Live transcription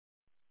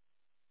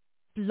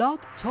Blog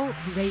Talk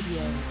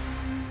Radio.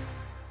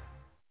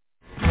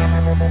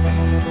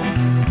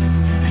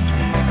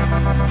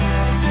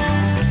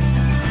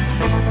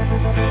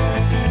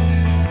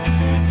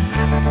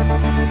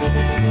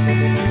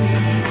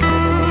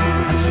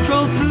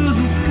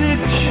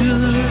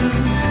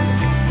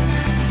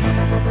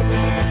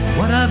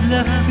 What I've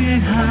left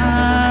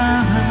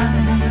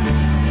behind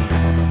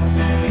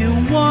here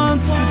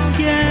once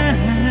again.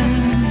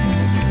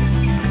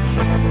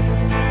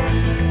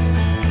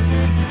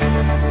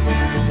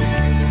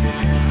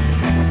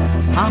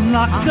 I'm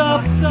locked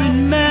up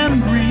in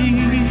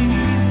memories,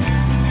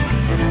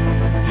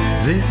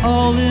 they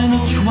all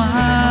intertwine.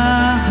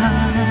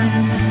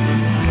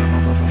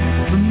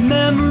 The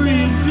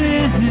memories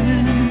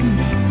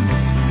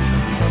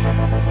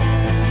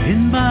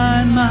in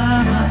my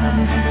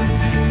mind.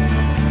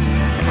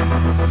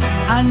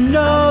 I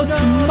know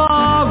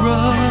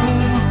tomorrow,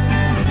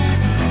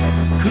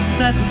 'cause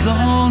that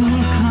dawn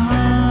will come.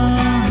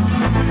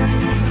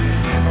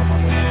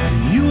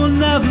 You will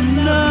never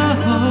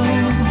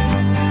know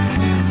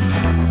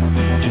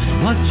just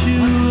what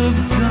you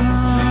have done.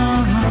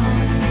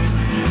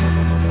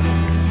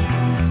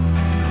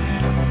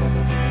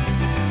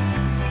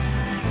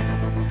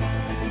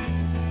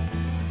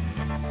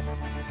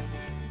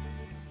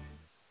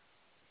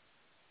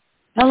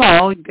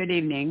 Hello, good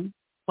evening.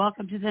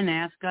 Welcome to the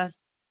NAASCA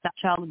Stop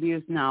Child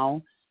Abuse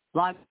Now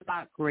Blog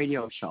Talk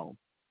Radio Show.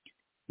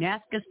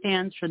 NAASCA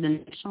stands for the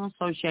National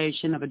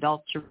Association of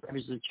Adult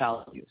Survivors of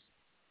Child Abuse.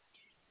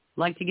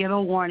 I'd like to give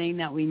a warning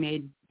that we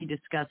may be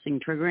discussing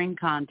triggering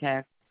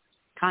content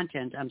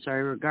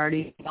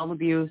regarding child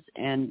abuse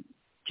and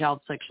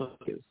child sexual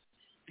abuse.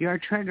 If you are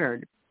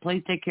triggered,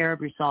 please take care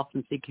of yourself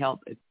and seek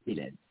help if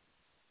needed.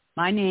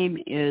 My name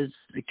is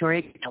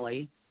Victoria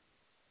Kelly,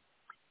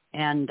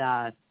 and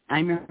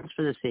I'm your host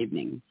for this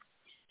evening.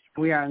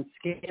 We are on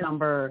scale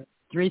number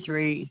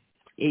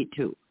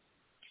 3382.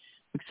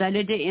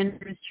 Excited to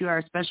introduce you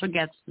our special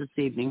guests this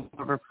evening.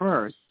 However,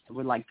 first, I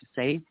would like to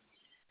say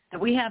that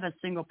we have a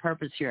single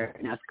purpose here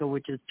at NAASCA,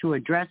 which is to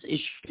address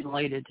issues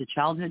related to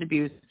childhood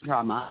abuse and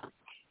trauma,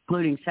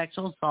 including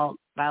sexual assault,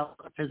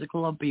 violent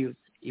physical abuse,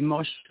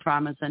 emotional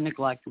traumas, and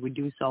neglect. We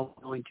do so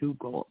with only two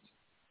goals.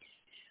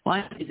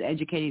 One is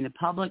educating the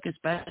public,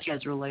 especially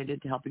as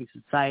related to helping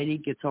society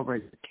gets over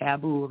the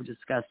taboo of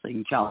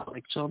discussing child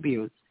sexual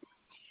abuse,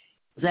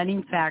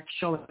 presenting facts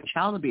showing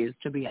child abuse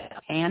to be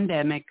a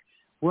pandemic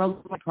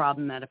worldwide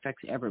problem that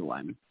affects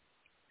everyone.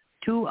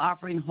 Two,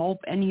 offering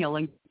hope and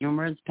healing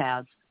numerous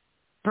paths,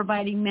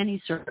 providing many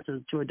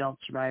services to adult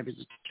survivors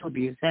of child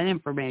abuse and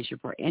information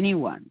for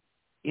anyone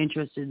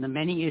interested in the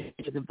many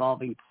issues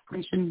involving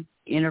prevention,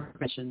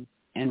 intervention,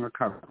 and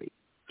recovery.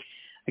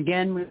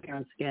 Again, we're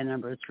on scan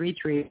number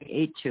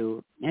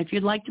 3382. And if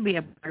you'd like to be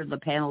a part of the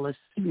panel this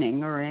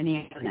evening or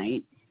any other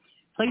night,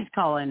 please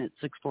call in at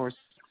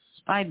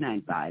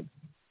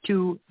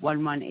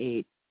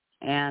 646-595-2118.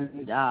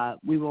 And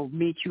we will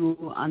meet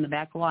you on the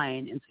back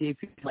line and see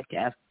if you'd like to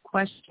ask a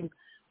question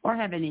or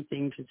have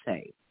anything to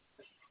say.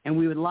 And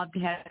we would love to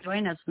have you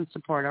join us and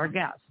support our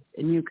guests.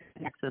 And you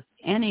can access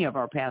any of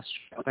our past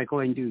shows by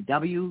going to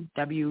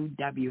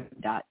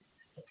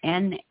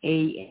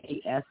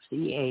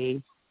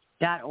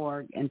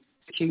www.naasca.org and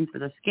searching for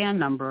the scan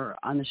number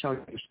on the show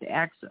to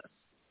access.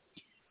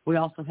 We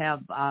also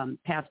have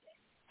past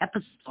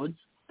episodes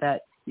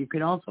that you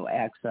can also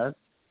access.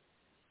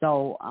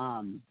 So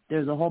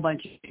there's a whole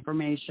bunch of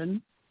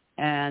information,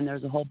 and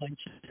there's a whole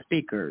bunch of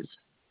speakers.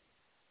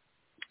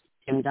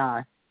 And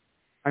our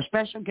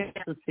special guest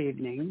this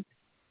evening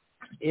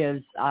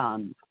is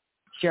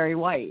Sherry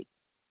White,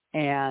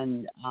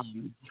 and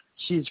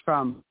she's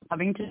from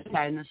Covington,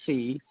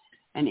 Tennessee,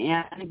 an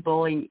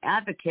anti-bullying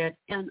advocate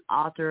and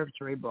author of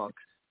 3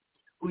 books,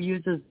 who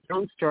uses her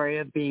own story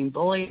of being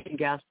bullied and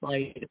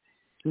gaslighted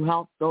to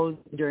help those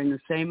during the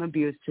same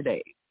abuse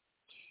today.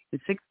 In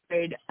 6th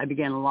grade, I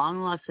began a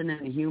long lesson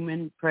in the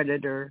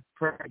human-predator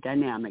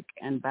dynamic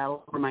and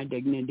battle for my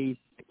dignity,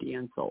 safety,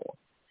 and soul.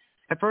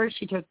 At first,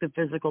 she took the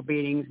physical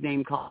beatings,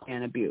 name-calling,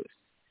 and abuse.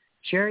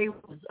 Sherry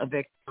was a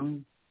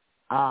victim,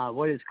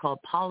 what is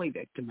called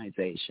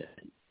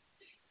poly-victimization.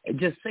 In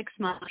just 6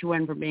 months, she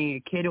went from being a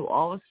kid who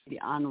always did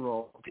the honor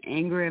roll to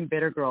angry and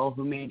bitter girl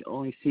who made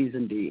only C's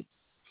and D's,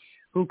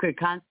 who could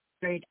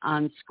concentrate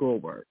on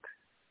schoolwork.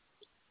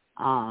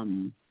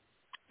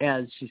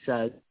 As she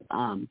says,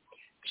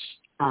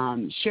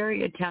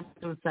 Sherry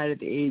attempted suicide at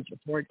the age of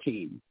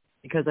 14.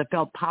 Because I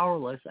felt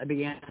powerless, I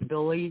began to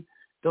bully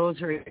those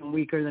who are even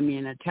weaker than me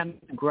and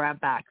attempt to grab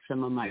back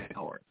some of my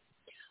power.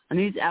 On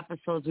these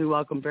episodes, we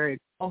welcome various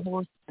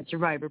co-hosts and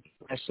survivor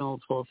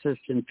professionals who will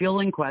assist in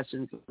fielding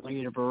questions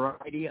relating to a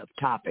variety of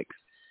topics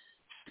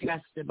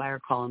suggested by our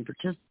call-in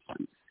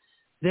participants.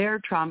 Their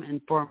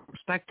trauma-informed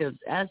perspectives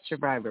as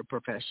survivor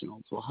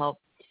professionals will help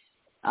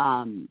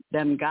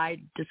them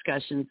guide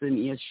discussions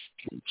in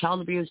child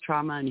abuse,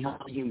 trauma, and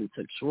healthy human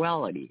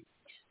sexuality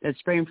that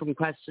spring from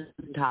questions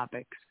and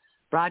topics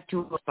brought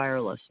to us by our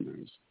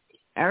listeners.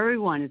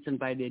 Everyone is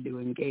invited to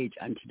engage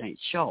on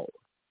tonight's show.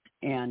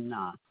 And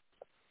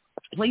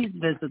please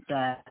visit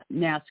the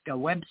NASCA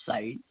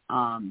website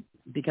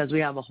because we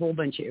have a whole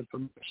bunch of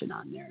information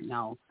on there.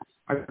 Now,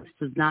 our list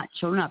has not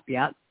shown up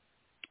yet,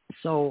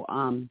 so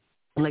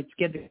let's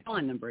give the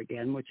phone number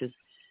again, which is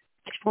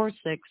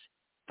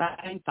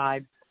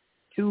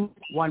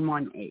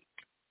 646-595-2118.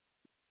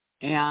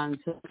 And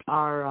since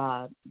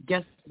our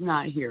guest is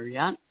not here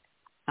yet,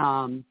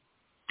 I'm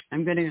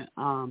going to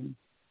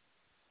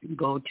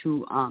go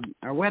to our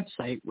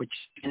website, which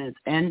is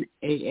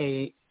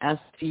naasca.org.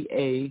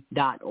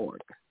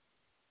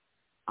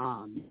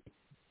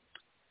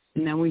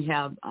 And then we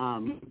have,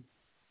 I'd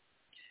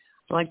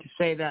like to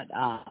say that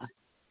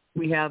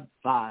we have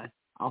a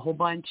whole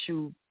bunch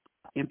of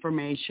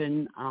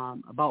information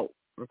about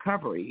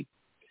recovery.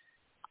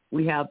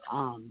 We have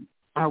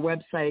our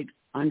website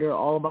under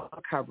All About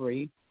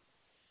Recovery.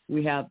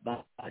 We have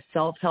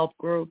self-help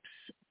groups,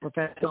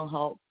 professional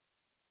help,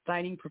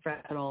 fighting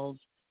professionals,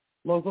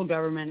 local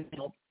government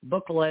help,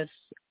 book lists,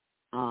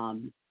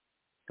 and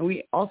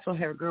we also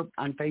have a group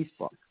on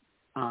Facebook.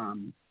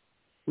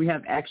 We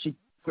have actually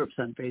groups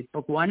on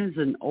Facebook. One is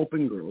an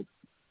open group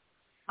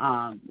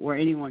where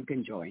anyone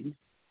can join,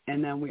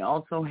 and then we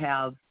also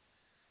have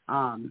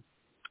a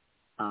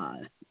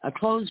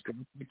closed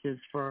group, which is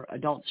for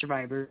adult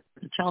survivors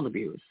of child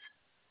abuse.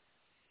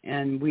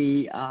 And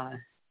we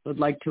would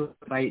like to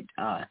invite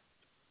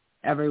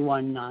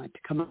everyone to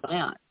come on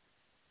that.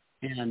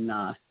 And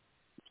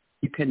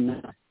you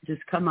can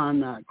just come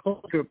on the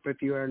closed group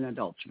if you are an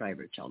adult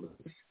survivor of child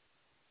abuse.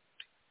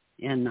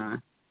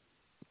 And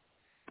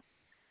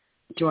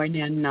join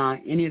in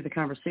any of the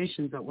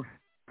conversations that we're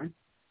having.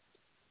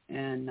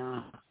 And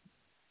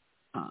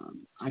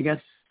I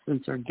guess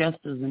since our guest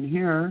isn't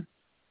here,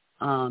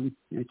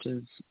 which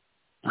is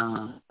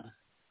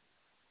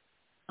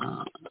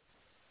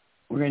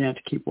we're going to have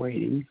to keep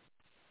waiting.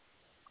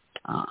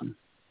 I'm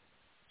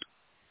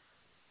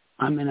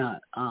going to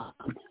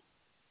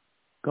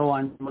go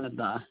on one of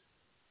the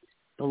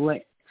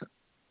links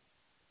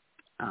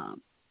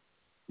on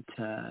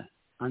the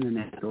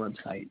NASCA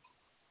website.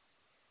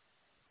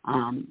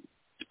 I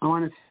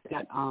want to say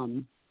that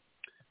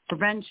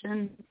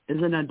prevention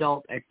is an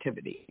adult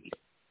activity.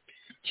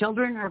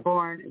 Children are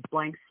born as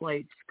blank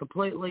slates,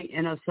 completely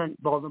innocent,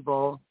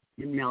 vulnerable,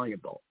 and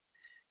malleable.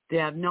 They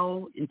have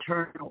no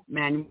internal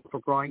manual for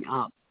growing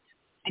up.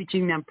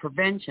 Teaching them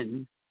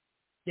prevention,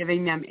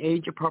 giving them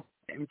age-appropriate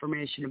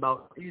information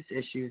about these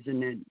issues,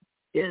 and it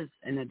is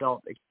an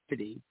adult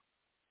activity,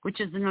 which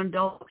is an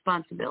adult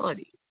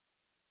responsibility.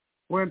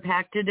 We're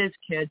impacted as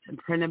kids and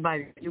printed by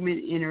the human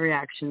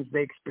interactions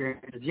they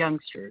experience as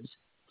youngsters,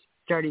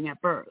 starting at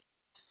birth.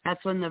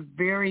 That's when the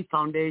very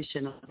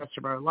foundation of the rest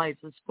of our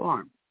lives is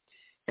formed.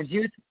 As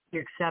youth, we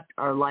accept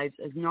our lives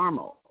as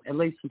normal, at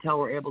least until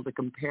we're able to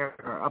compare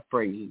our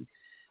upbringing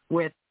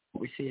with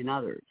what we see in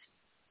others.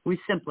 We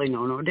simply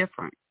know no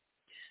different.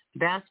 The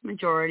vast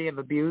majority of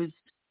abused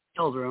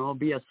children will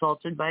be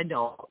assaulted by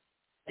adults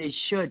they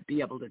should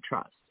be able to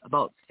trust.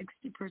 About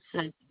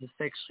 60% of the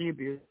sexually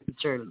abused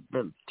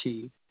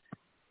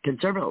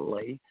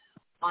conservatively,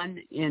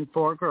 1 in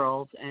 4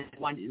 girls and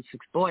 1 in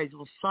 6 boys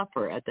will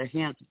suffer at the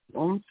hands of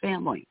their own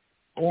family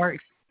or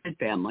extended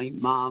family,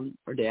 mom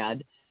or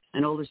dad,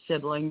 an older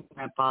sibling,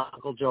 grandpa,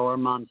 Uncle Joe, or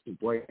mom's new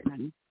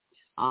boyfriend,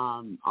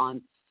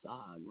 aunts,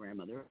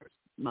 grandmothers,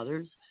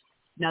 mothers.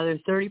 Another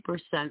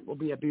 30% will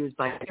be abused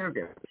by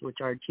caregivers, which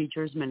are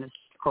teachers, ministers,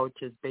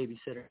 coaches,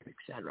 babysitters,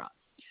 etc.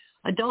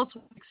 Adults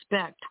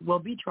will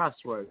be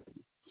trustworthy.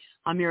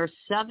 A mere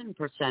 7%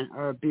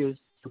 are abused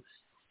through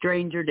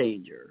stranger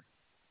danger,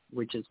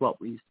 which is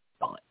what we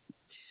call it.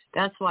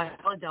 That's why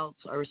all adults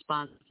are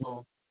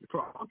responsible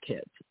for all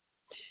kids.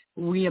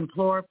 We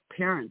implore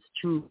parents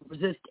to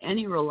resist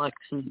any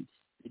reluctance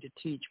to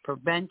teach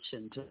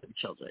prevention to their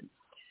children,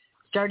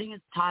 starting as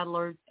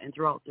toddlers and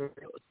throughout their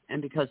youth.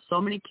 And because so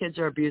many kids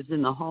are abused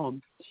in the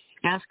home,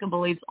 NASCA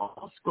believes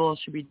all schools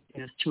should be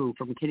doing this too,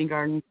 from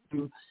kindergarten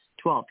to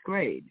 12th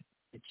grade,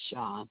 which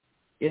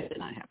is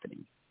not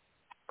happening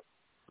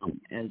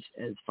as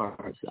far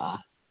as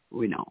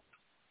we know.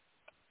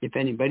 If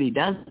anybody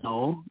does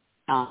know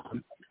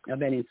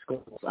of any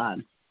schools,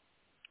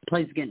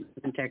 please get in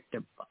contact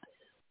with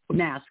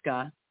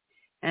NASCA.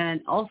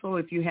 And also,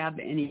 if you have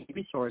any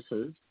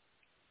resources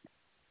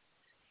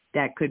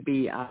that could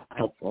be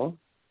helpful,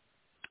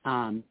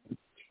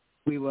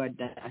 we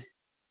would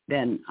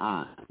then,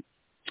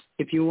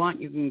 if you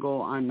want, you can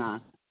go on the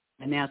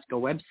NASCA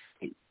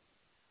website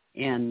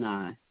and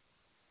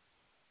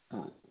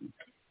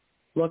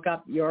look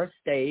up your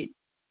state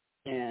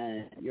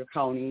and your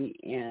county,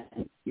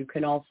 and you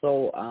can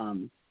also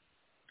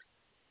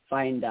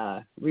find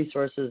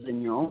resources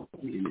in your own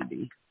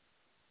community.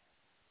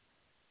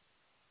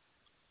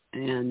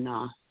 And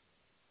I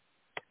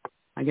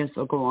guess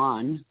I'll go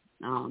on.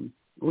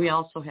 We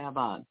also have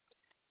a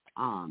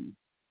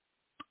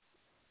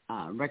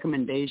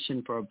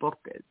recommendation for a book,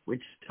 which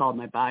is called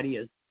My Body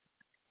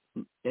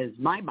is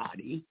My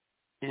Body,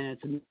 and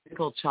it's a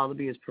medical child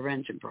abuse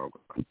prevention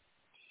program.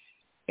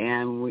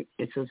 And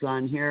it says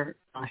on here,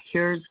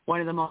 here's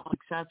one of the most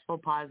successful,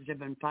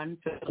 positive, and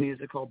fun-filled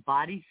musical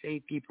body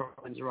safety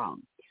programs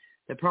around.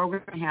 The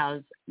program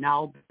has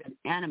now been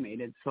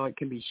animated so it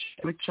can be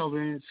shared with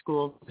children in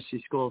schools,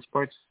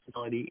 sports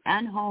facility,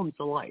 and homes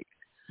alike.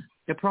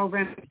 The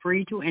program is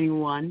free to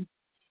anyone.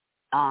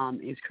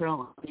 Is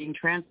currently being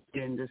translated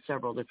into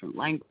several different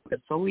languages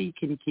so we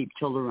can keep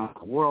children around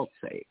the world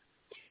safe.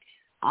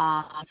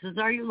 Says,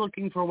 are you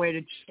looking for a way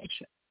to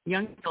teach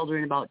young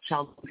children about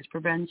child abuse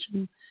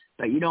prevention,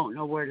 but you don't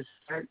know where to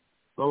start?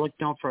 Well, look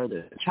no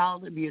further. The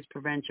Child Abuse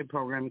Prevention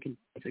Program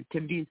contains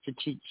activities to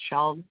teach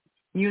child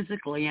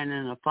musically and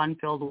in a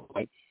fun-filled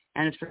way,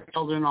 and it's for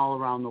children all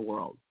around the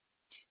world.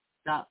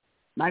 The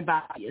My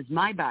Body is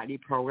My Body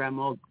program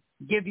will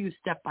give you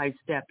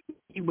step-by-step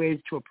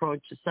ways to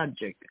approach the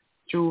subject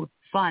through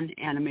fun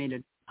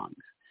animated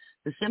songs.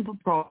 The simple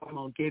program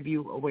will give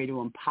you a way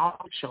to empower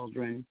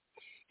children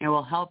and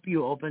will help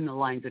you open the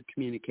lines of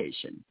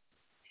communication.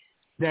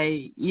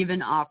 They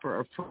even offer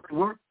a free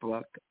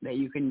workbook that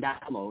you can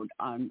download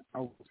on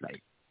our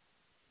website.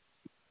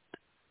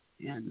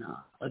 And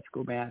let's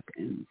go back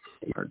and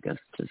see if our guest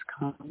has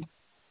come.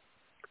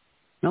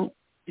 Nope,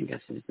 I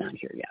guess he's not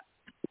here yet.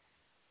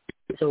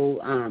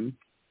 So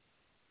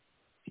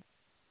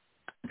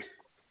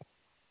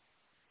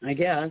I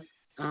guess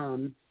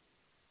I'm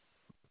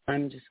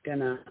just going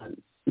to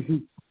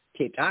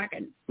keep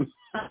talking.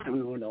 I don't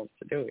know what else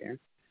to do here.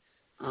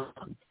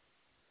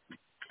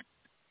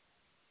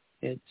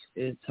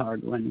 It's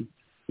hard when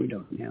we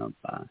don't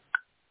have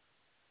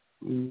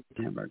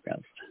our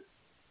guest.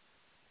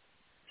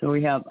 So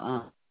we have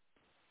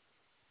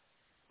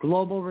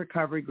global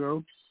recovery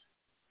groups,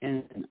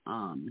 and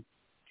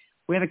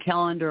we have a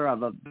calendar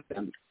of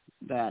events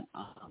that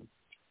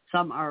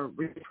some are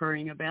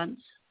recurring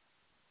events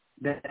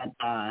that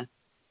happen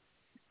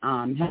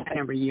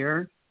every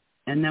year,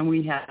 and then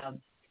we have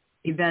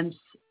events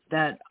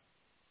that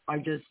are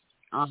just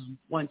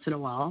once in a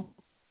while,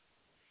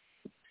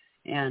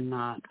 and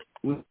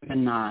we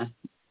can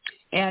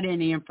add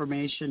any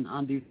information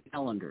on these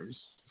calendars.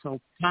 So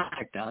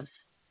contact us.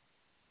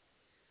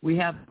 We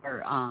have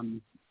our,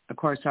 of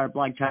course, our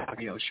Blog Talk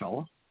Radio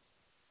show,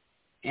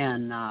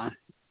 and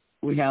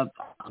we have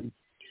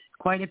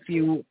quite a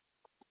few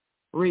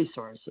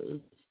resources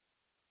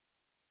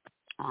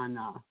on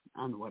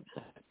the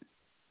website.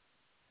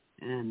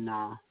 And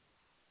I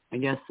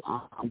guess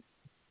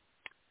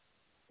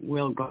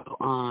we'll go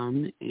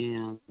on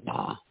and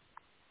let's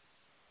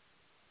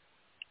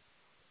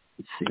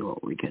see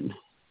what we can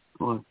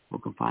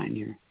find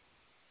here.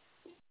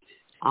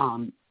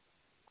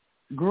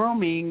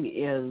 Grooming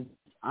is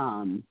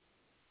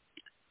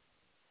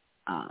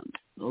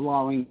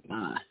allowing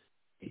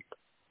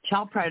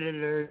child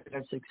predators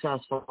are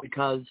successful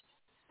because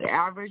the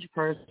average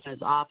person is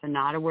often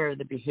not aware of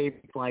the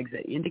behavior flags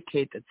that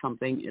indicate that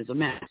something is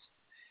amiss.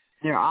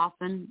 They're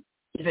often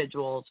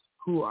individuals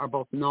who are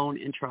both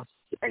known and trusted.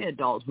 Every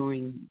adult who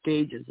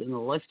engages in the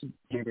listed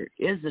behavior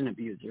is an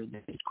abuser.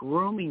 These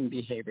grooming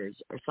behaviors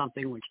are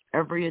something which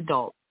every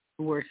adult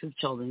who works with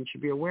children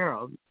should be aware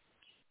of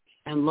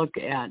and look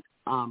at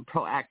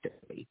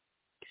proactively.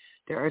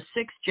 There are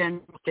 6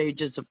 general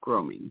stages of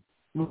grooming.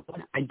 1,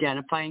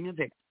 identifying a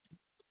victim.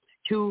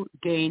 2,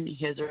 gain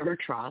his or her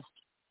trust.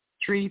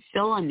 3,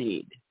 fill a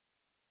need.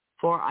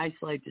 4,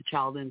 isolate the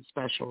child in a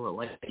special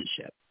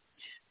relationship.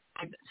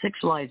 5,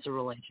 sexualize the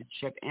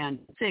relationship. And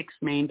 6,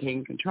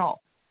 maintain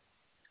control.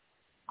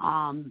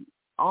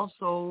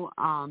 Also,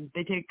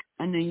 they take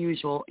an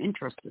unusual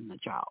interest in the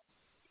child.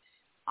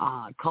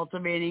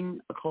 Cultivating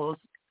a close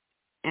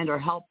and or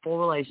helpful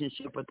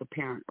relationship with the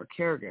parent or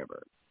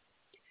caregiver.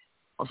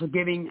 Also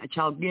giving a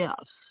child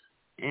gifts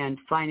and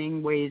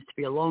finding ways to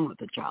be alone with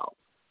the child.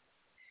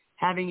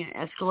 Having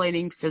an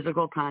escalating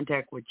physical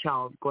contact with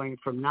child going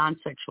from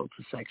non-sexual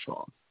to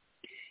sexual.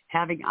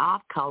 Having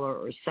off-color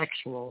or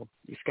sexual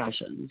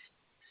discussions.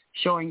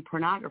 Showing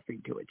pornography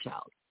to a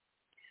child.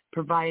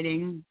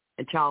 Providing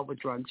a child with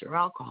drugs or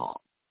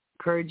alcohol.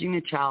 Encouraging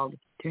a child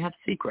to have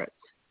secrets.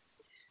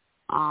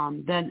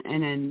 Then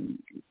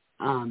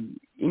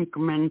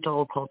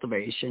incremental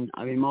cultivation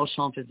of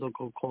emotional and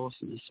physical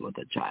closeness with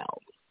a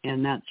child.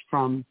 And that's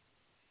from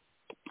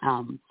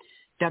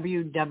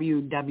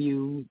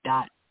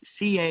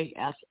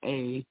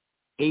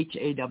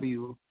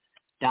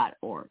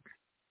www.casahaw.org.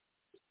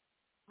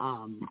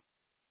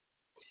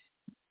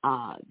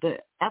 The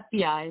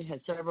FBI has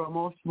several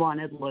most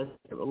wanted lists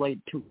that relate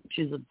to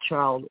issues of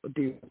child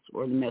abuse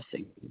or the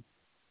missing.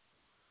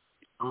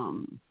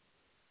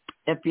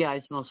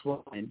 FBI's most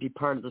wanted, be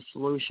part of the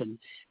solution.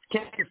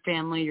 Protect your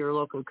family, your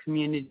local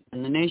community,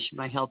 and the nation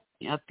by helping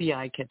the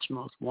FBI catch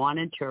most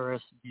wanted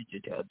terrorist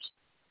fugitives.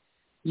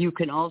 You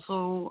can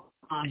also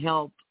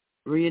help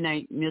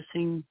reunite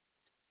missing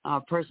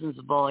persons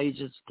of all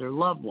ages with their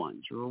loved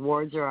ones.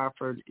 Rewards are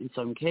offered in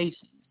some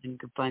cases, and you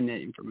can find that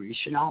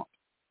information out.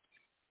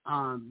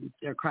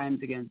 There are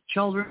crimes against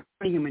children,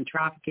 human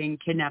trafficking,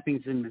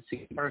 kidnappings and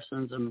missing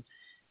persons, and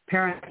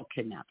parental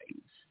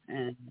kidnappings.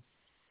 And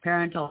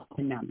parental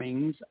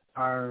kidnappings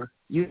are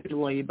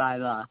usually by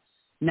the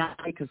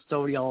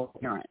non-custodial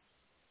parent.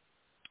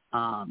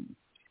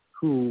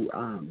 who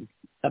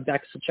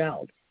abducts a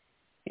child,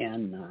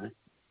 and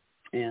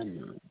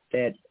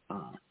that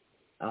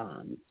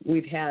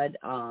we've had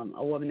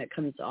a woman that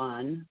comes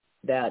on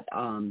that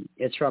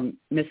is from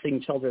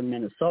Missing Children,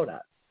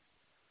 Minnesota,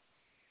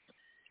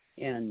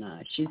 and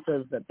she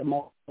says that the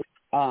most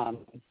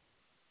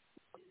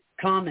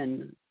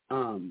common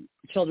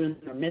children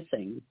that are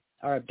missing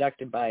are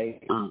abducted by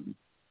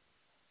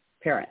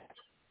parents,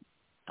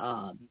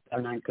 are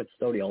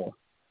non-custodial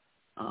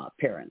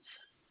parents.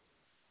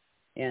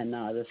 And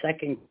the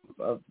second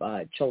group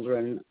of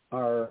children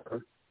are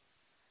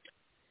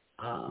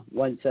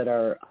ones that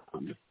are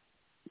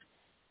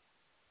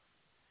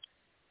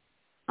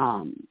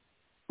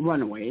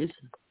runaways,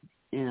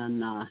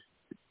 and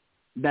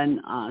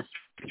then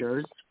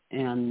strangers,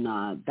 and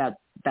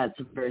that's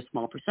a very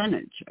small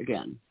percentage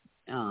again.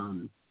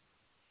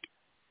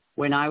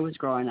 When I was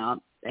growing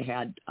up, they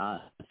had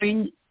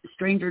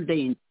Stranger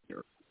Danger,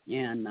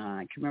 and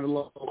I can remember the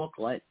little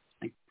booklet.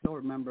 I still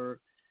remember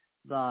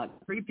the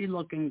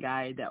creepy-looking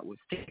guy that was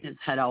sticking his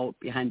head out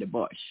behind a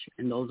bush,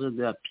 and those are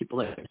the people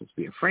that you're supposed to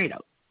be afraid of,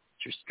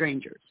 which are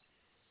strangers.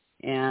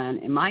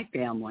 And in my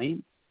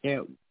family,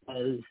 it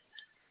was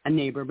a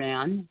neighbor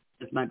man,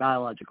 was my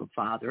biological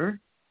father.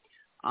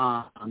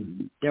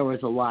 There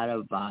was a lot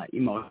of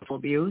emotional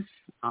abuse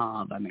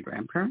by my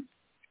grandparents,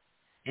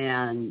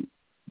 and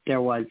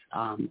there was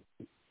a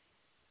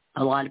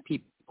lot of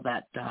people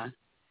that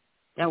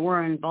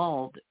were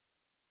involved,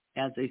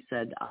 as they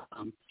said,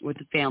 with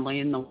the family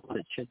and the one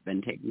that should have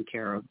been taking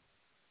care of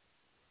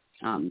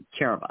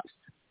us.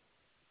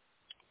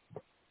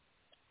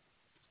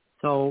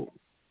 So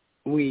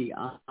we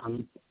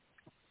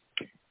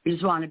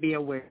just want to be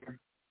aware,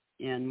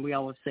 and we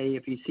always say,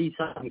 if you see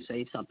something,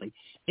 say something.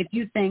 If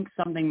you think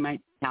something might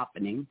be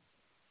happening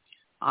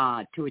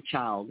to a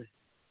child,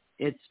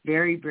 it's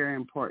very, very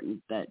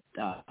important that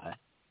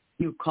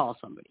you call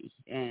somebody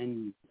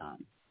and call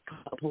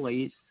the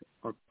police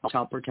or call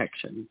child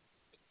protection,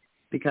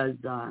 because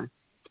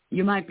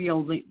you might be the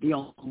only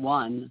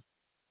one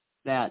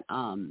that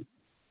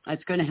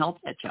that's going to help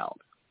that child,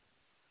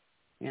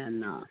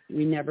 and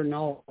we never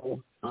know.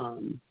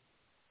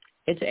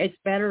 It's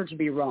better to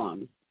be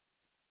wrong.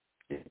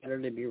 It's better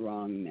to be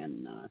wrong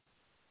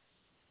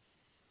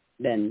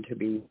than to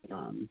be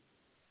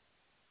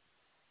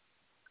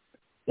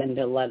than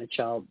to let a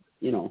child,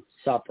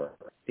 suffer,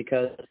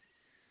 because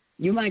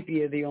you might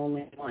be the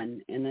only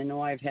one. And I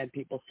know I've had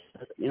people,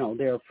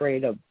 they're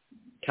afraid of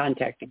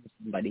contacting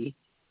somebody,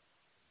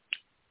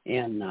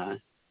 and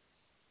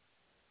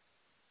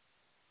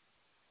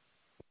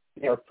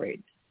they're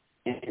afraid.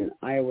 And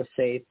I always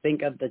say,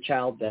 think of the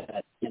child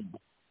that,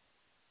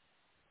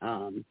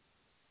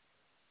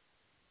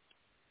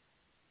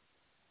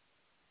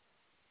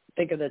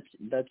 think of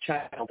the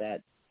child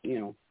that,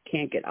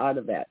 can't get out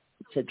of that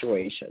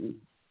situation.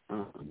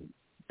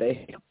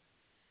 They have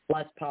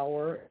less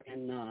power,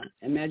 and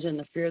imagine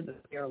the fear that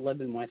they are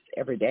living with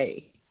every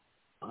day.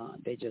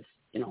 They just,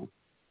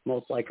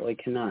 most likely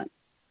cannot.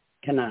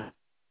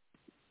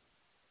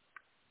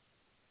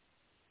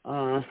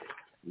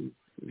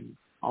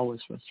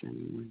 Always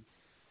frustrating when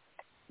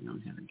you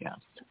don't have a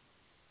guest.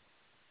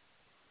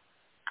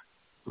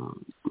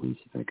 Let me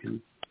see if I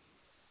can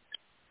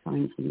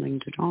find something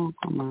to talk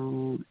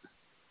about.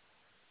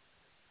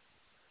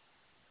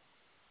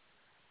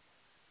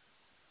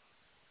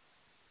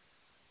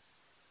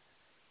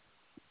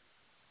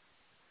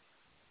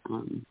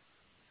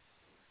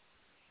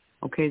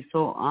 Okay,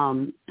 so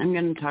I'm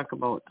going to talk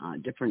about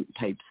different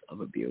types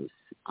of abuse.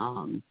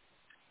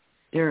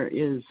 There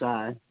is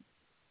a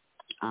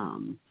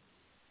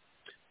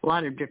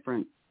lot of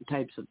different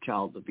types of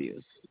child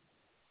abuse,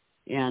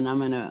 and I'm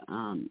going to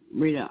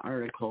read an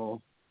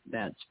article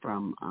that's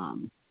from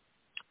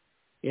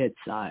it's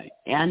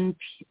nspcc.org,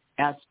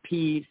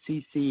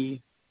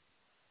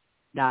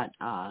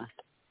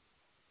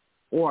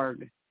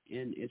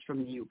 and it's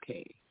from the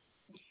UK.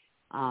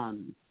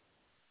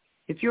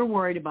 If you're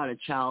worried about a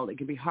child, it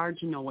can be hard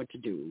to know what to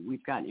do.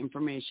 We've got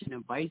information,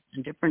 advice,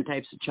 and different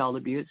types of child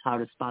abuse, how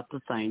to spot the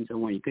signs,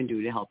 and what you can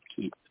do to help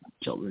keep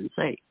children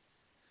safe.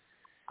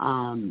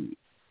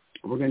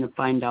 We're going to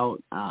find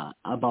out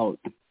about,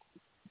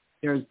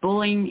 there's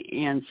bullying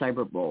and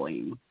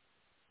cyberbullying.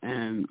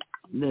 And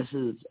this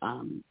is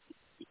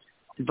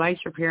advice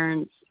for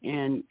parents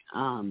and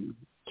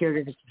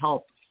caregivers to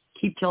help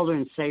keep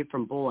children safe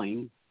from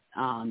bullying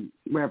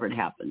wherever it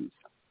happens.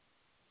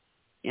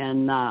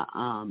 And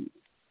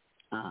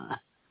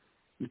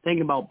the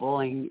thing about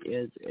bullying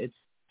is it's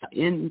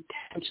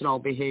intentional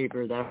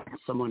behavior that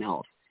hurts someone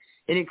else.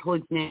 It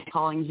includes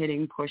name-calling,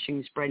 hitting,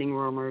 pushing, spreading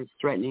rumors,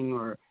 threatening,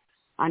 or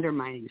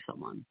undermining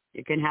someone.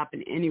 It can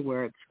happen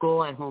anywhere, at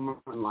school, at home,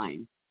 or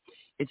online.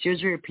 It's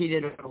usually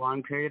repeated over a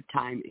long period of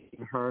time and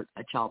can hurt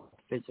a child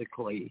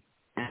physically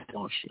and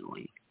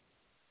emotionally.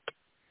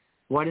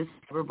 What is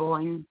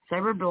cyberbullying?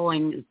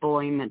 Cyberbullying is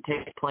bullying that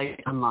takes place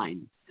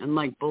online.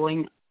 Unlike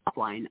bullying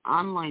offline,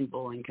 online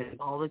bullying can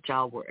follow the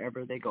child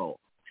wherever they go,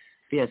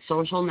 via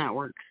social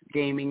networks,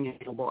 gaming,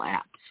 and mobile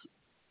apps.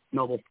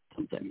 Mobile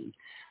phones, I mean.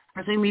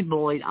 person be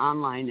bullied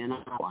online and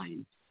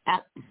offline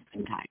at the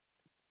same time.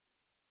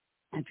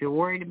 If you're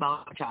worried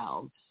about a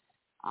child,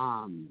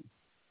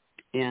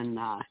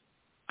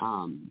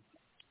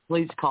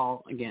 please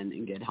call again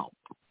and get help.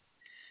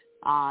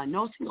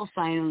 No single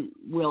sign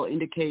will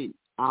indicate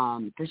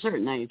for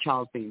certain that your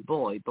child's being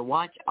bullied, but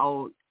watch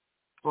out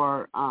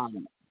for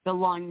the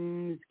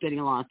lungs getting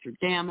lost or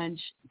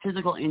damage,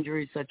 physical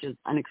injuries such as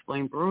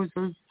unexplained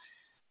bruises,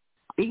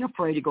 being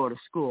afraid to go to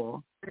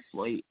school,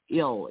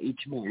 ill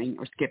each morning,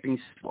 or skipping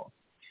school.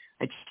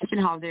 Attention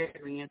how they're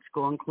doing at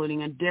school,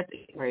 including a dip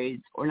in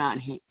grades or not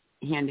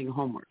handing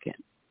homework in.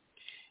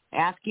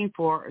 Asking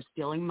for or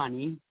stealing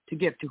money to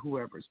give to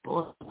whoever's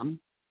bullying them.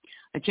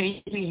 A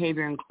change in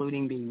behavior,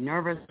 including being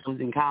nervous,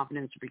 losing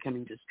confidence, or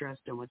becoming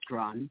distressed and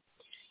withdrawn.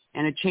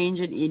 And a change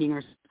in eating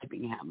or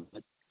sleeping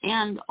habits.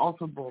 And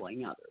also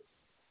bullying others.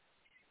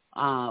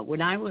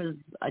 When I was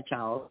a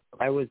child,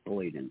 I was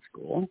bullied in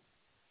school.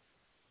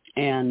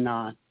 And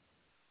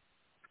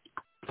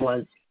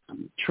was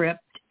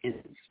tripped and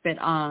spit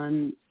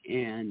on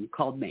and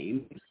called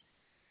names.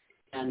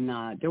 And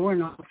there were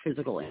no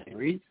physical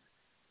injuries,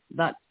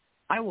 but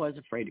I was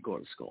afraid to go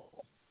to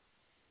school.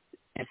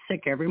 I was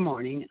sick every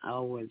morning. I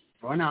was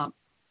thrown up,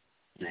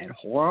 and I had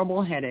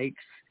horrible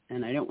headaches,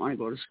 and I didn't want to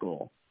go to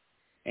school.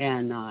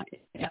 And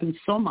it happened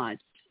so much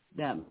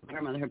that my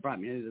grandmother had brought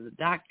me to the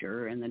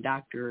doctor, and the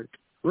doctor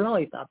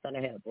really thought that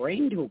I had a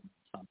brain tumor or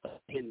something.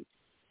 And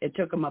it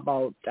took him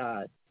about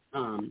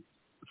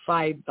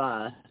 5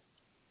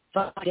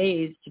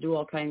 days to do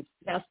all kinds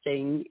of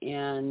testing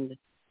and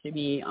to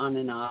be on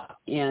and off,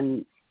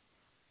 and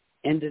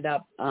ended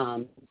up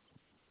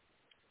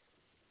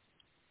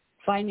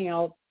finding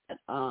out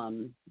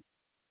that,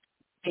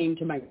 came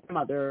to my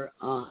grandmother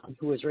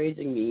who was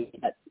raising me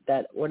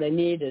that what I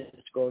needed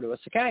is to go to a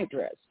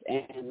psychiatrist.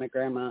 And my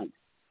grandma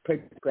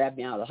grabbed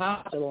me out of the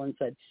hospital and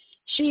said,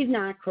 "She's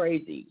not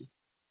crazy."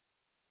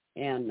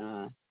 And,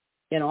 I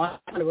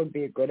thought it would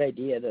be a good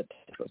idea to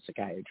go to a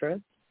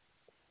psychiatrist.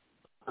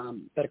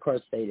 But, of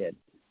course, they did.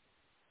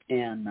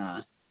 And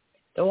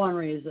the one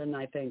reason,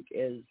 I think,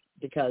 is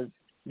because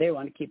they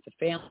want to keep the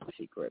family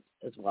secrets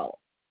as well.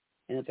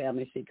 And the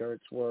family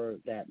secrets were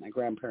that my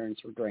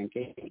grandparents were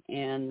drinking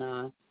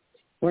and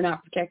were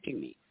not protecting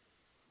me.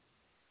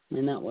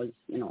 And that was,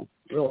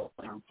 real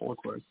harmful, of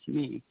course, to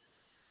me.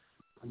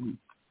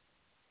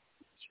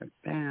 Check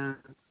back.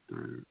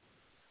 The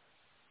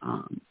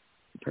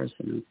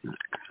person is not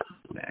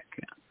back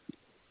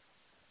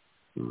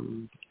yet.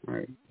 All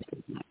right, it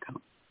does not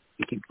come.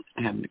 I keep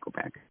having to go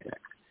back and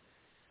check.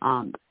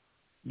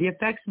 The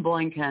effects of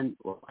bullying can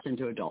last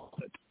into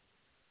adulthood.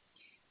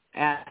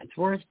 At its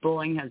worst,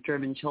 bullying has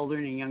driven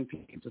children and young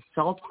people to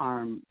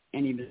self-harm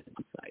and even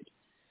suicide.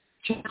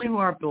 Children who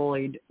are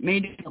bullied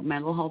may develop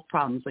mental health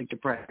problems like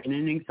depression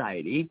and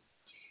anxiety,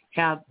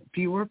 have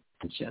fewer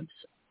friendships,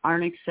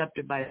 aren't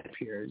accepted by their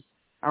peers,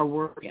 are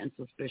worried and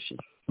suspicious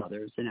of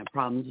others, and have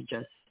problems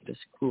with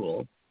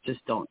school,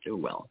 just don't do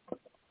well.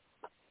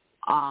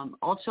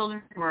 All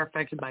children who are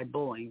affected by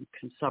bullying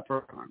can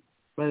suffer harm,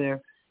 whether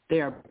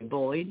they are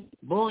bullied,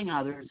 bullying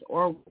others,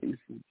 or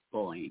witnessing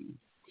bullying.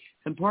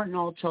 It's important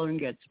all children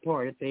get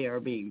support if they are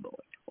being bullied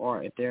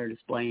or if they're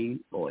displaying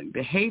bullying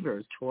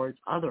behaviors towards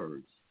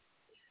others.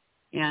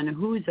 And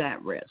who's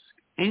at risk?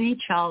 Any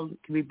child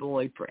can be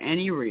bullied for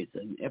any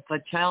reason. If a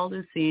child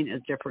is seen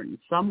as different in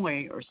some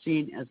way or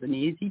seen as an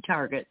easy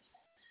target,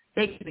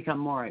 they can become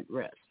more at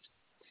risk.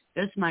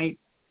 This might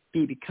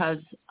be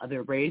because of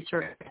their race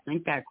or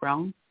ethnic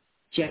background,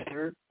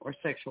 gender, or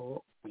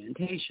sexual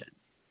orientation.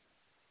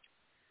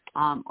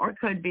 Or it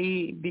could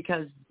be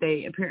because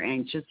they appear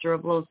anxious or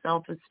have low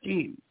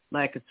self-esteem,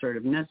 lack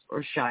assertiveness,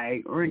 or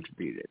shy or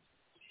introverted.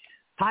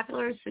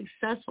 Popular,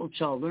 successful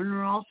children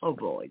are also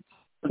bullied,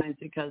 sometimes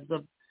because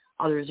of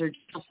others are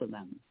jealous of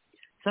them.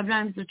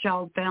 Sometimes the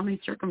child's family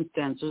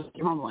circumstances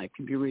and home life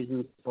can be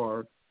reasons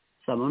for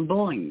someone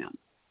bullying them.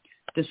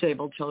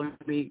 Disabled children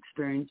may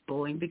experience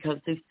bullying because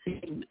they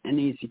seem an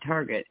easy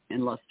target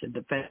and less to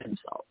defend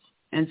themselves.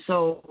 And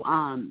so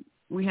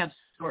we have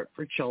support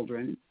for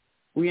children.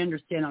 We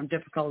understand how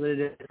difficult it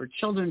is for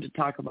children to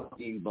talk about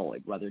being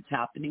bullied, whether it's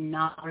happening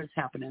now or it's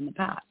happened in the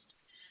past.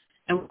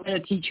 And we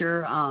had a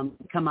teacher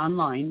come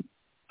online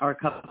or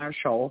come on our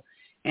show,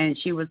 and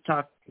she was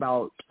talking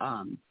about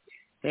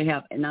they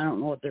have, and I don't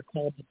know what they're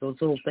called, but those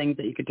little things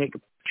that you can take a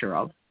picture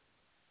of.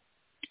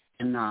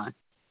 And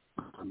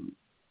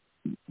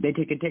they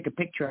take a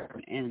picture,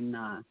 and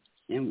I'm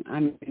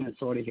in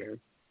Minnesota here,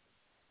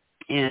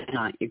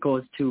 and it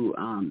goes to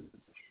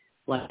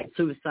like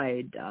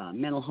suicide,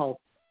 mental health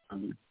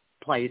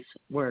place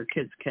where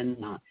kids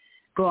can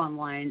go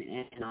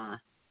online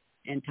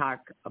and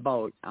talk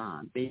about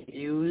being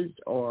used,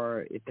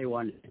 or if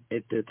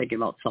they're thinking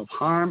about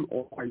self-harm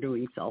or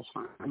doing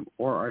self-harm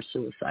or are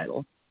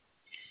suicidal,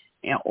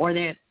 or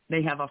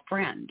they have a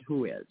friend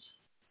who is.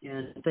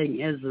 And the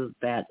thing is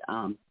that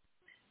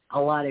a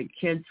lot of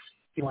kids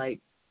feel like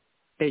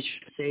they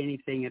should say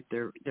anything if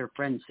their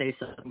friends say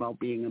something about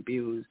being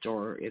abused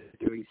or if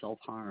they're doing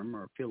self-harm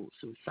or feel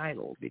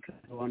suicidal, because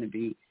they want to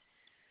be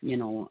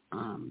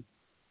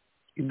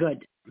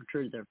good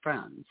to their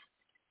friends,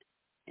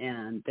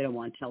 and they don't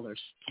want to tell their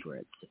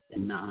secrets,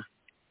 and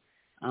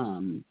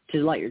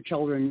to let your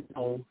children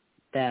know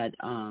that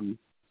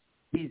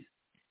these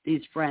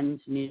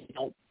friends need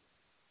help,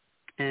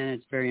 and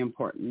it's very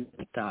important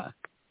that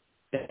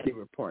they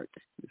report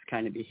this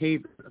kind of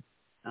behavior.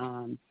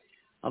 I've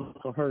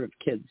also heard of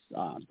kids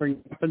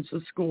bringing weapons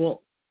to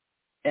school,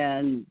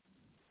 and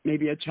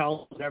maybe a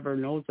child never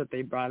knows that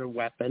they brought a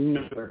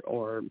weapon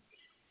or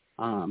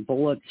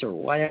bullets or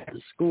whatever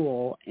to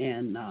school,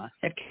 and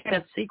it's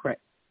a secret.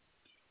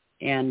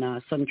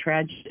 And some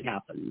tragedy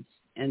happens,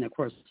 and of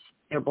course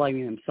they're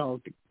blaming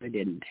themselves because they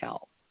didn't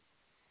tell.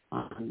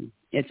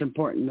 It's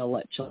important to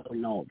let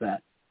children know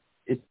that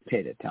it's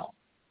okay to tell.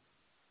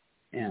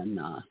 And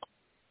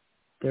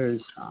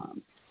there's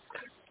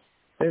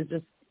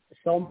just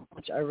so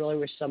much. I really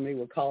wish somebody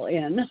would call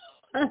in.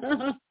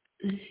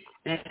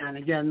 And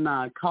again,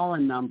 the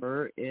call-in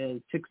number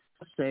is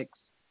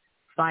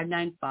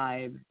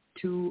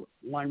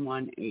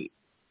 646-595-2118.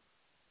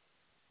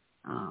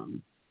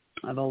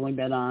 I've only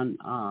been on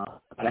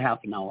about a half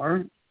an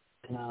hour.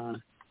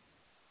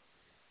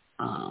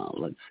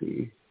 Let's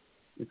see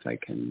if I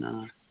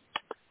can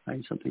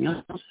find something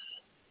else.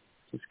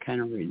 Just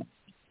kind of read,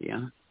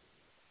 yeah.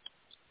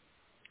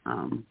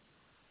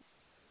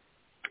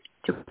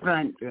 To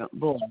prevent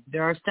bullying,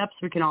 there are steps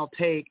we can all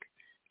take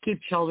to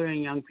keep children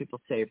and young people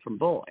safe from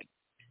bullying.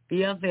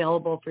 Be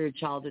available for your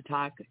child to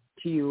talk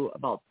to you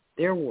about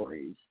their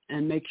worries,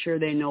 and make sure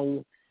they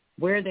know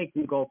where they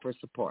can go for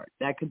support.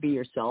 That could be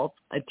yourself,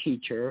 a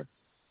teacher,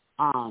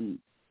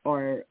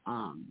 or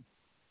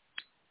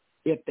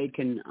if they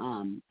can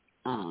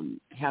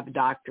have a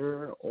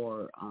doctor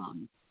or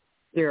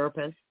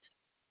therapist.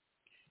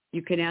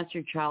 You can ask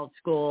your child's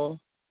school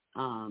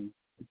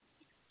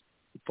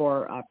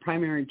for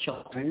primary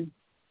children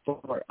to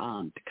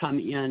come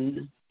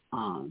in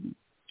and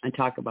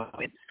talk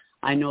about it.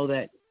 I know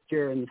that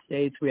here in the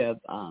States we have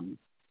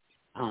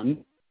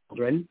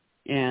children,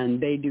 and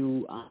they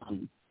do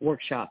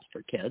workshops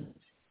for kids.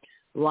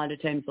 A lot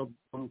of times they'll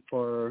come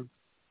for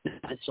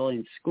not necessarily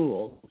in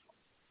schools.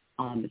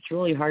 It's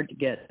really hard to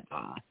get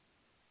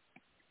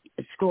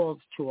schools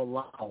to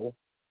allow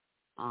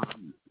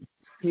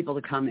people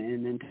to come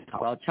in and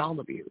talk about child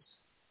abuse,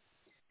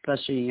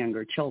 especially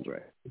younger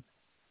children.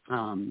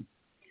 A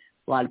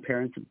lot of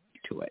parents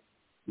object to it.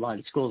 A lot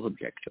of schools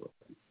object to it.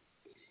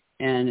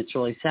 And it's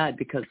really sad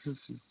because this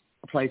is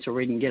a place where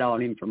we can get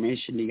out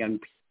information to young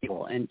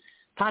people and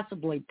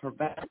possibly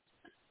prevent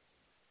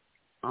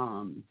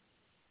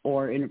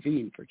or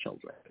intervene for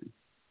children.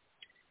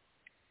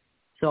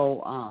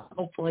 So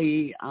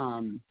hopefully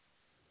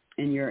in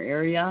your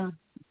area,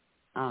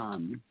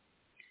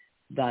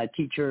 the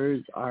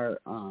teachers are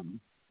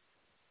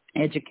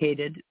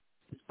educated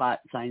to spot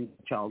signs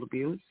of child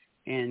abuse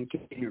and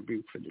get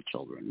interviewed for the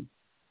children.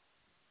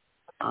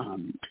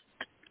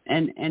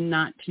 And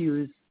not to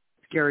use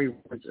scary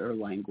words or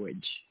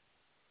language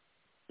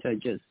to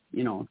just,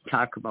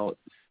 talk about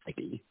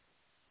psyche.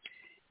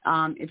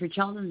 If your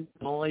child is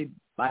bullied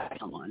by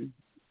someone,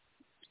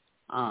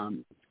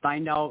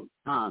 find out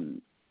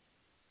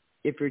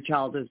if your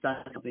child has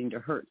done something to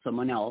hurt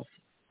someone else.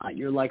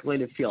 You're likely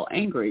to feel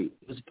angry,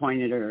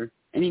 disappointed, or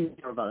any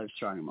number of other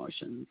strong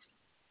emotions.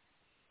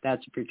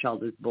 That's if your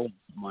child is bullying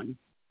someone.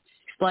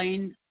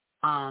 Explain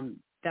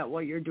that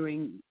what they're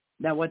doing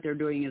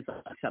is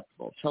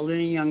unacceptable.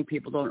 Children and young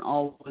people don't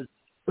always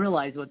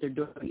realize what they're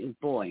doing is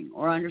bullying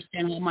or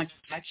understand how much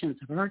actions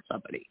have hurt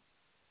somebody.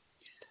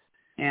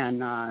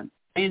 And I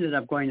ended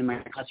up going to my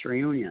class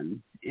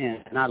reunion,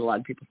 and not a lot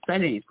of people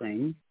said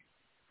anything.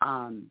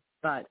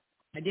 But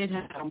I did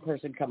have one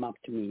person come up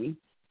to me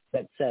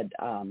that said,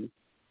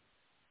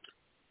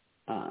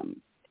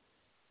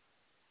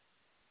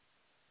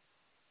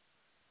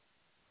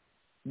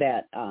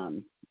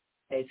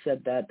 they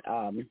said that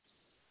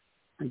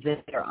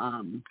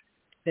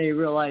they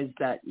realized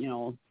that,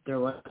 there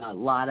was a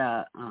lot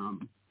of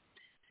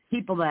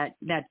people that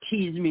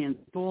teased me in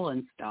school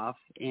and stuff,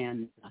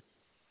 and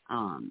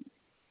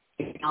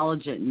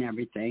acknowledge it and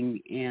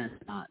everything, and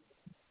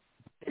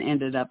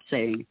ended up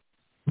saying,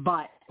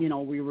 but,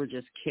 we were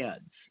just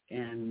kids.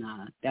 And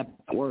that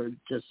word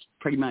just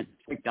pretty much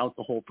freaked out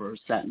the whole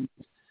first sentence.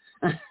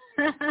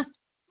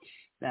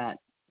 That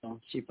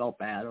she felt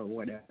bad or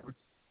whatever.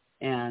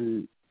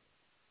 And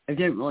I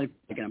didn't really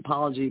make an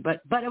apology,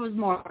 but it was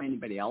more than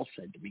anybody else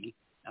said to me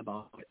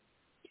about it.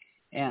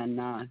 And,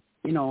 I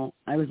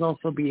was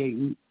also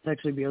being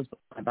sexually abused by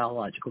my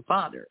biological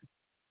father.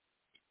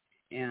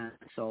 And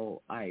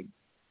so I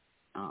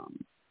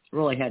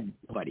really had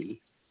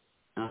nobody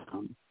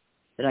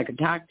that I could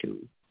talk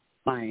to.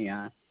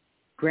 My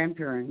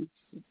grandparents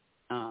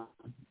were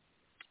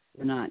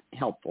not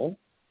helpful.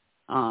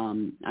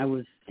 I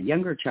was a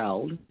younger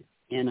child,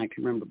 and I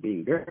can remember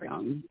being very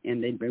young,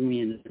 and they'd bring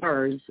me into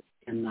bars,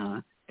 and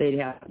they'd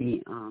have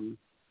me,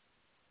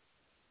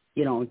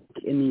 in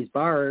these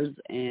bars,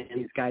 and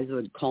these guys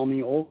would call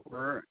me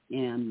over,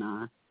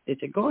 and they'd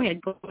say, go ahead.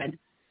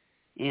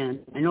 And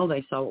I know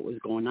they saw what was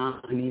going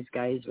on. And these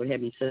guys would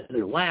have me sit in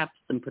their laps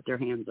and put their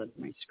hands under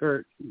my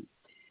skirt and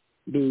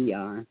be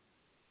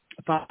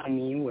following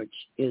me, which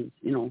is,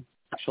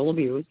 sexual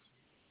abuse.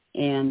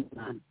 And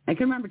I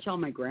can remember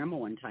telling my grandma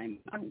one time,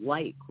 I don't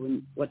like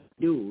what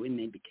they do, and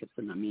they'd be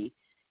kissing on me.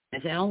 I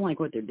said, I don't like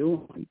what they're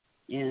doing.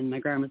 And my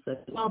grandma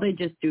said, well, they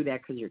just do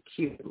that because you're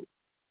cute.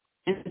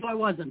 And so I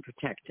wasn't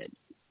protected.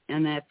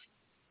 And that's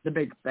the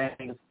big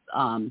thing.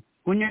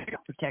 When you're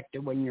not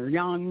protected, when you're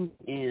young,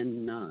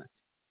 and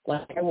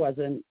like I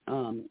wasn't,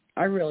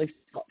 I really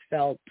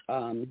felt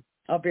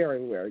a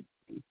very weird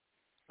thing.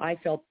 I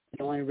felt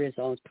the only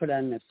reason I was put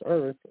on this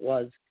earth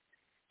was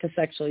to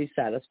sexually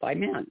satisfy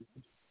men.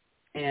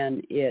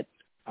 And it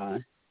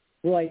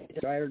really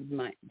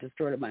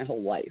distorted my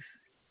whole life.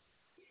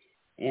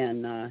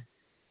 And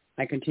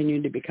I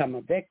continued to become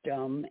a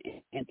victim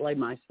and blame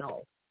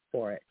myself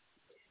for it.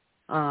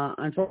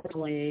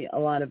 Unfortunately, a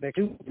lot of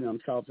victims blame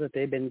themselves that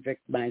they've been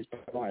victimized by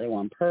more than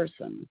one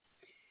person.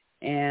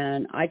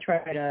 And I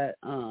try to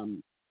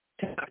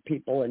talk to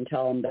people and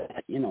tell them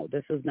that,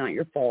 this is not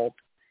your fault.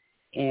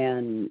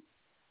 And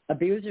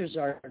abusers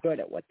are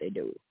good at what they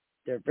do.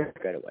 They're very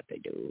good at what they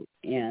do.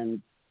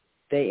 And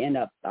they end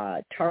up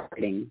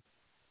targeting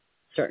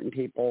certain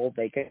people.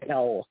 They can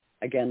tell,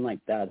 again, like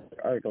that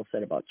article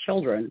said about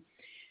children,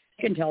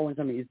 they can tell when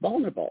somebody's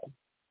vulnerable.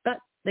 But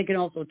they can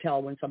also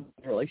tell when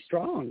somebody's really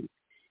strong.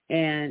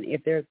 And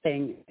if they're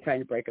trying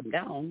to break them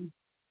down,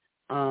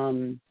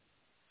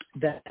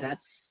 that's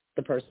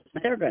the person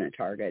that they're going to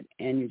target.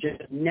 And you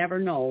just never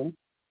know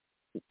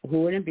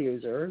who an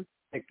abuser,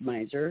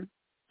 victimizer,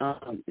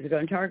 is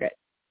going to target.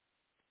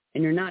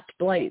 And you're not to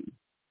blame.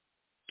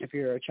 If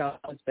you're a child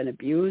who's been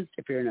abused,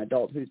 if you're an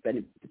adult who's been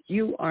abused,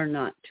 you are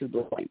not to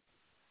blame.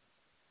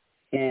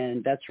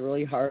 And that's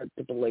really hard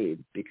to believe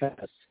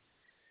because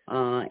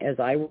as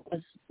I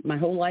was, my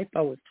whole life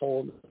I was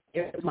told,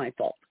 it was my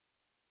fault.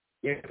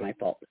 It was my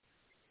fault.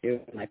 It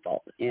was my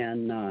fault.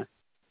 And I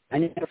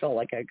never felt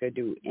like I could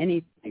do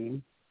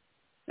anything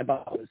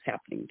about what was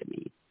happening to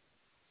me.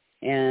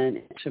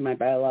 And actually my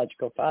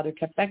biological father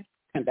kept coming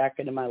back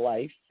into my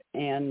life,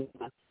 and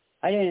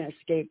I didn't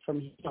escape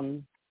from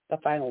him the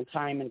final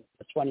time until I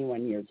was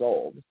 21 years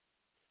old.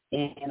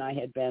 And I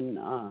had been,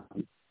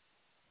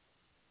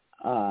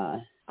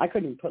 I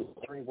couldn't put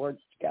 3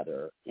 words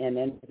together, and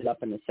ended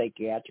up in a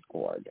psychiatric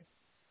ward.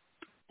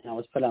 And I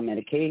was put on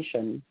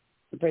medication,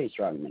 a pretty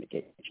strong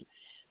medication.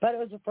 But it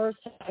was the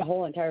first time in my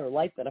whole entire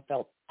life that I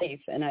felt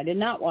safe, and I did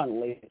not want to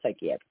leave the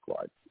psychiatric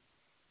ward.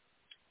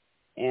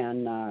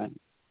 And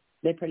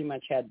they pretty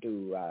much had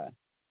to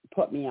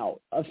put me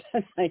out of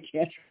the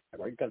psychiatric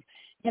ward because,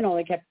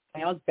 they kept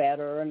saying I was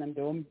better and I'm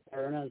doing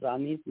better and I was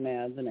on these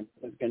meds and it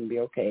was going to be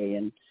okay.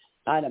 And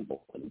I didn't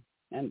believe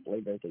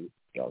everything would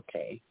be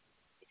okay.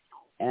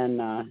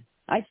 And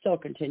I still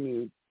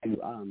continue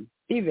to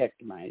be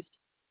victimized.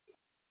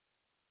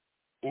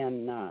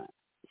 And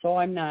so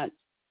I'm not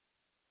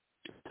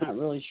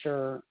really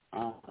sure.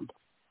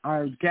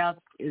 Our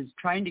guest is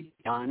trying to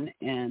get on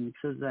and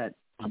says that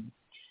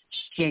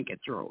she can't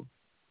get through.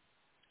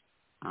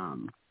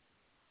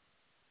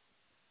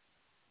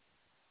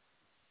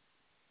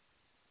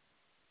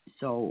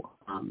 So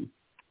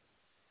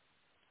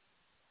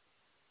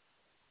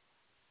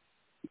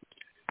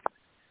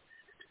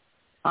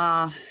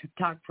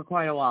talked for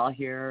quite a while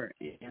here,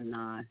 and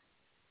I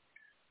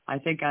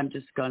think I'm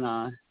just going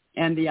to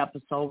end the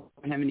episode.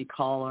 We don't have any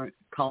calls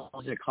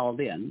that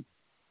called in,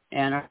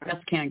 and our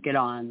guest can't get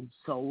on,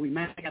 so we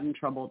might be having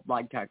trouble with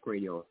Blog Talk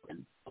Radio.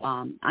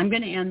 I'm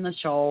going to end the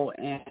show,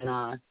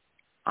 and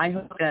I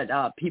hope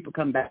that people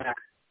come back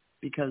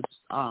because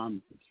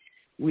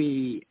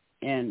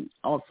and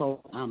also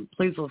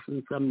please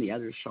listen to some of the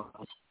other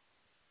shows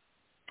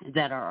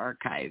that are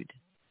archived.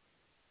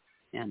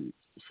 And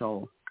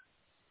so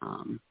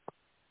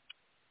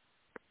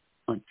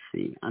let's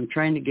see. I'm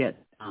trying to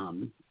get,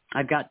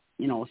 I've got,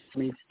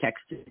 somebody's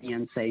texted me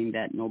and saying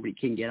that nobody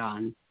can get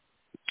on.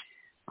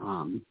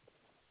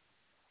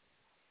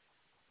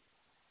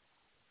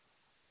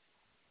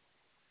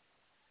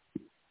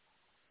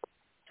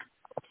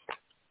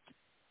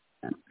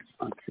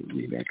 Let's see,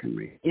 maybe I can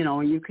read.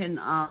 You can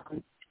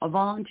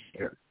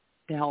volunteer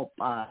to help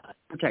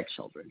protect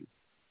children.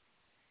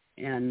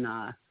 And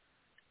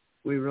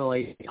we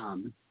really,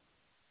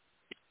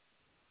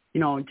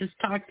 just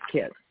talk to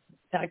kids.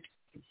 Talk to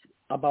kids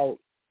about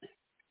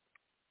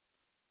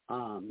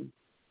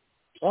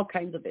all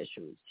kinds of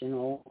issues,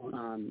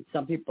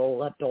 Some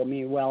people have told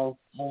me, well,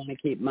 I want to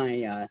keep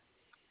my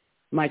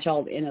my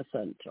child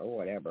innocent or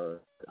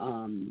whatever.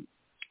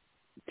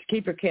 To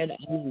keep your kid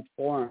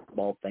uninformed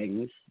about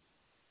things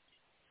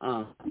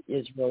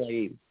is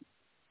really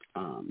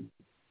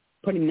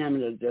putting them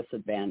at a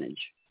disadvantage.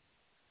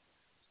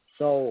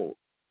 So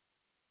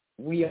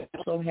we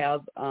also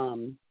have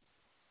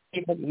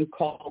people who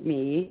call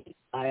me.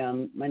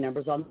 My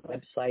number's on the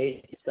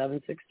website,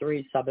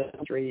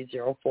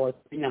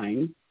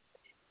 763-773-0439.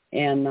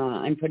 And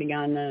I'm putting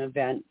on an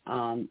event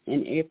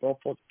in April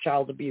for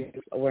Child Abuse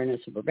Awareness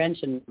and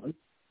Prevention Month.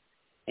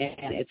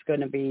 And it's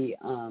going to be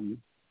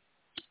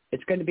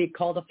it's going to be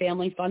called a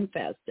Family Fun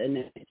Fest, and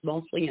it's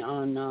mostly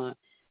on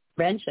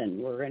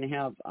prevention. We're going to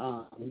have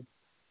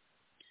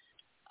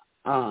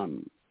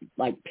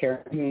like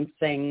parenting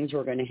things.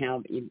 We're going to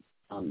have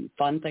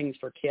fun things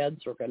for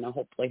kids. We're going to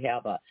hopefully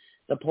have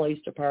the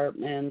police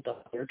department, the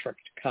fire truck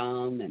to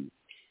come, and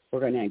we're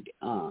going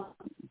to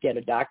get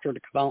a doctor to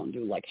come out and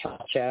do like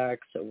health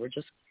checks. So we're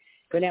just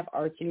going to have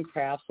arts and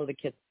crafts so the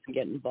kids can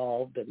get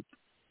involved. And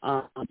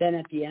then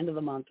at the end of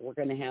the month, we're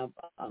going to have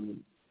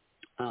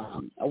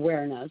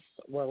awareness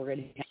where we're going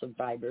to have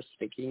survivors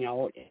speaking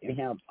out. We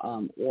have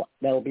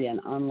that'll be an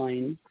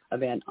online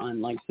event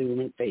on like Zoom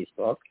and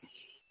Facebook.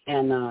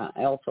 And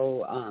I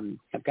also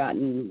have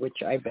gotten,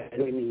 which I've been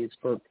doing these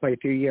for quite a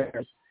few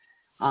years,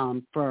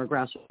 for a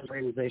grassroots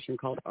organization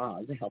called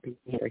the Helping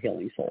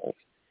Healing Souls.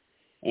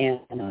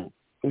 And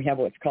we have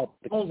what's called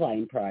the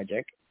Clothesline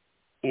Project.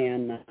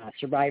 And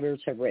survivors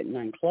have written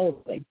on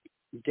clothing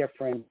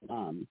different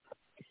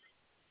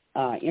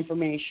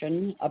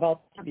information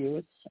about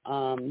abuse.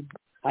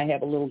 I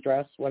have a little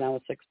dress when I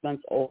was 6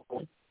 months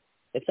old.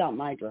 It's not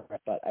my dress,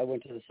 but I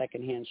went to the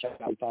secondhand shop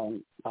and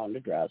found a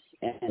dress.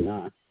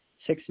 And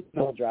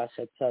 6-year-old dress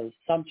that says,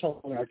 "Some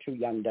children are too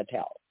young to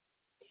tell."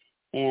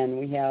 And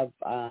we have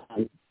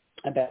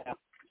about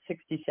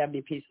 60,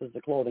 70 pieces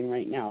of clothing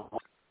right now.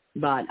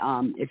 But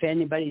if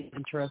anybody's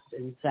interested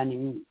in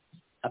sending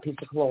a piece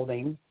of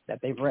clothing that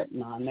they've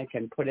written on, they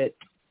can put it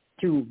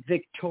to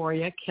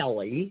Victoria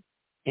Kelly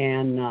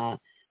and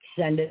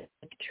send it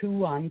to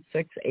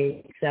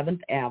 2168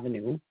 7th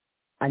Avenue,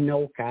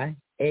 Anoka,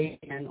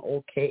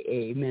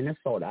 Anoka,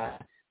 Minnesota,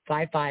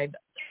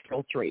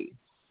 55303.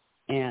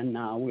 And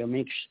we'll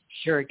make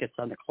sure it gets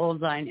on the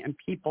clothesline. And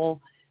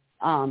people,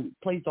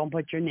 please don't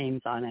put your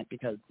names on it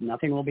because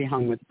nothing will be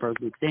hung with the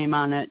person's name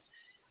on it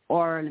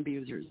or an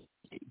abuser's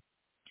name.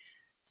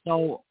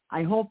 So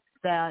I hope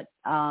that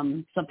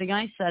something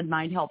I said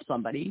might help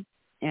somebody.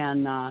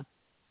 And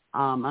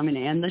I'm going to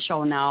end the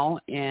show now.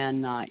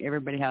 And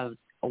everybody have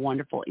a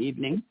wonderful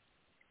evening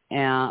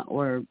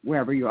or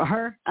wherever you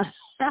are.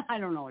 I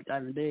don't know what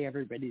time of day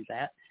everybody's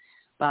at.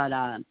 But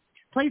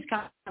please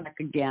contact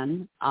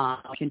again.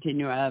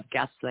 Continue to have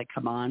guests that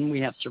come on. We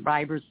have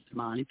survivors come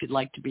on. If you'd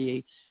like to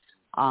be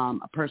a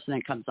person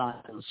that comes on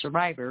as a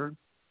survivor,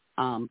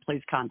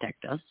 please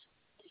contact us.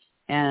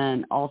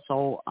 And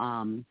also,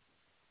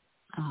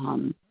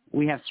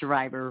 we have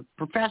survivor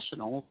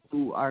professionals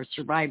who are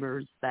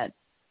survivors that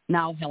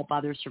now help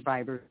other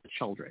survivor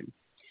children.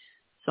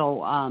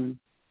 So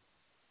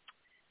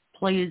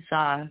please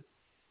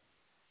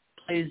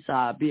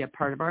be a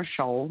part of our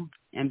show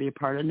and be a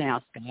part of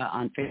NAASCA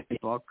on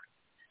Facebook.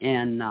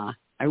 And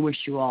I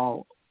wish you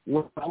all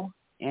well,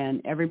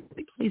 and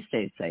everybody please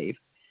stay safe.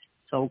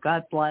 So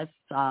God bless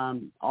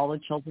all the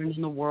children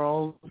in the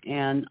world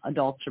and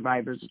adult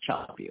survivors of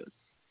child abuse.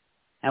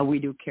 And we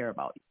do care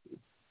about you.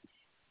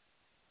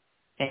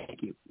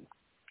 Thank you.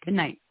 Good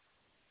night.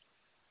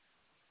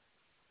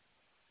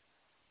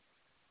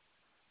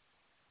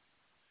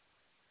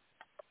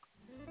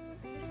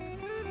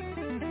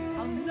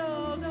 I'll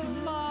know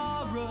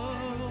tomorrow,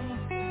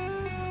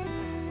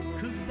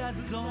 'cause that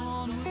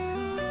dawn